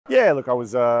Yeah, look, I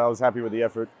was happy with the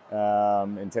effort,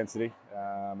 intensity.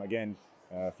 Again,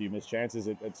 a few missed chances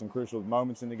at some crucial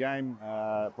moments in the game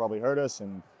probably hurt us,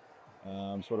 and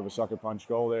sort of a sucker punch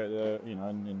goal there,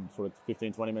 in sort of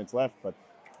 15, 20 minutes left. But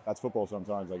that's football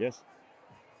sometimes, I guess.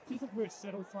 Seems like we're a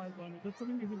settled side at the moment. That's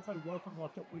something we've been kind of working on.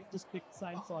 That we just pick the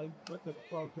same side with the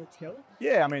work together.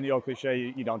 Yeah, I mean the old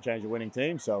cliche, you don't change a winning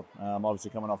team. So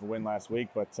obviously coming off a win last week,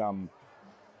 but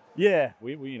yeah,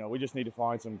 we just need to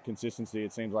find some consistency.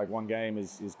 It seems like one game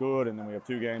is good, and then we have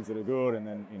two games that are good, and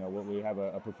then we have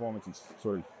a performance that's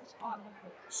sort of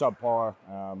subpar,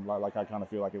 like I kind of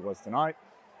feel like it was tonight.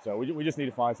 So we just need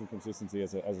to find some consistency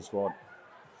as a squad.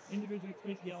 Individual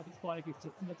experience, yeah, this player is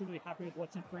just not really happy with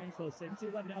what's bringing for the team. So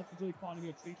right now, it's really finding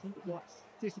a decent what's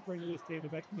just bringing this team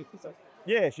back to me.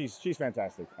 Yeah, she's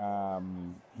fantastic. I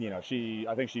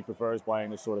think she prefers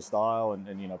playing this sort of style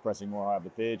and pressing more high up the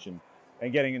pitch and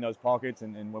getting in those pockets.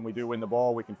 And when we do win the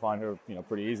ball, we can find her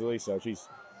pretty easily. So she's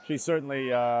certainly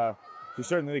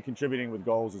contributing with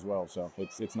goals as well. So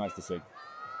it's nice to see.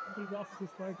 I think Ross is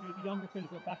the younger fans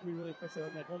are back to be really impressive,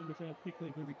 and that holding return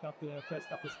particularly really tough to the first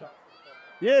couple of starts.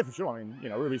 Yeah, for sure. I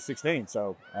mean, Ruby's 16,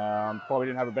 so probably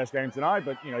didn't have her best game tonight,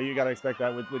 but you got to expect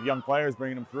that with young players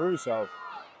bringing them through. So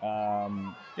yeah,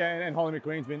 and Holly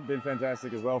McQueen's been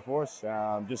fantastic as well for us.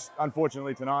 Just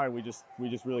unfortunately tonight, we just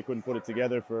really couldn't put it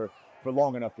together for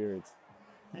long enough periods.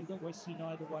 And got West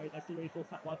United away. That's the reason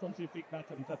that was on to a big match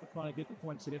and to try to get the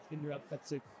points to get in there.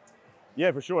 That's it.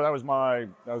 Yeah, for sure. That was my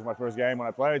first game when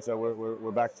I played, so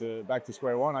we're back to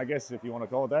square one, I guess, if you want to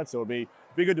call it that. So it'll be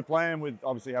good to play them with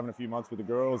obviously having a few months with the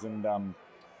girls, and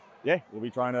yeah, we'll be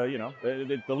trying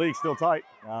to the league's still tight,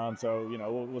 so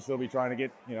we'll still be trying to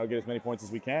get as many points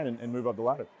as we can and move up the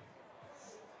ladder.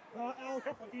 Al, a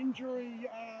couple of injury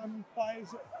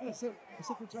players,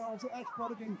 secretaries, Ash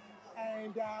Brodigan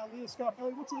and Leah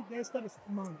Scarpelli. What's their status at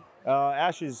the moment?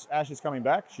 Ash is coming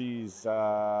back. She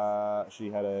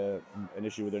had an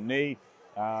issue with her knee,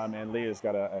 and Leah's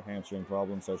got a hamstring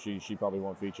problem, so she probably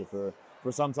won't feature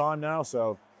for some time now.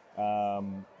 So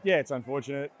yeah, it's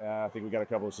unfortunate. I think we got a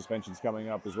couple of suspensions coming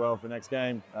up as well for next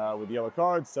game with yellow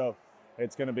cards. So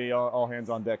it's going to be all hands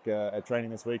on deck at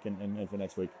training this week and for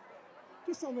next week.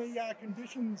 Just on the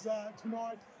conditions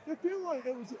tonight, I feel like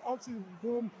it was obviously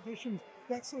warm conditions.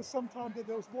 That sort of sometimes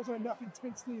there wasn't enough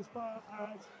intensity as far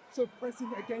as sort of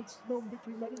pressing against Melbourne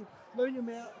Victory, letting them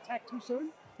out attack too soon.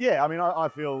 Yeah, I mean, I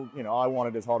feel I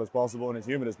want it as hot as possible and as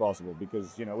humid as possible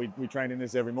because we train in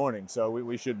this every morning, so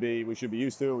we should be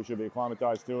used to it. We should be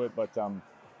acclimatized to it. But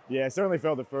yeah, I certainly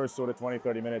felt the first sort of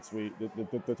 20-30 minutes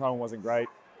the tone wasn't great.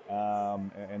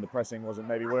 And the pressing wasn't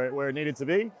maybe where it needed to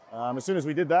be. As soon as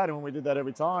we did that, and when we did that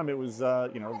every time, it was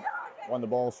won the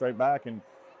ball straight back, and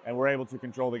we're able to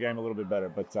control the game a little bit better.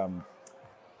 But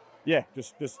yeah,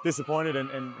 just disappointed, and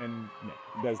yeah,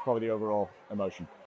 that's probably the overall emotion.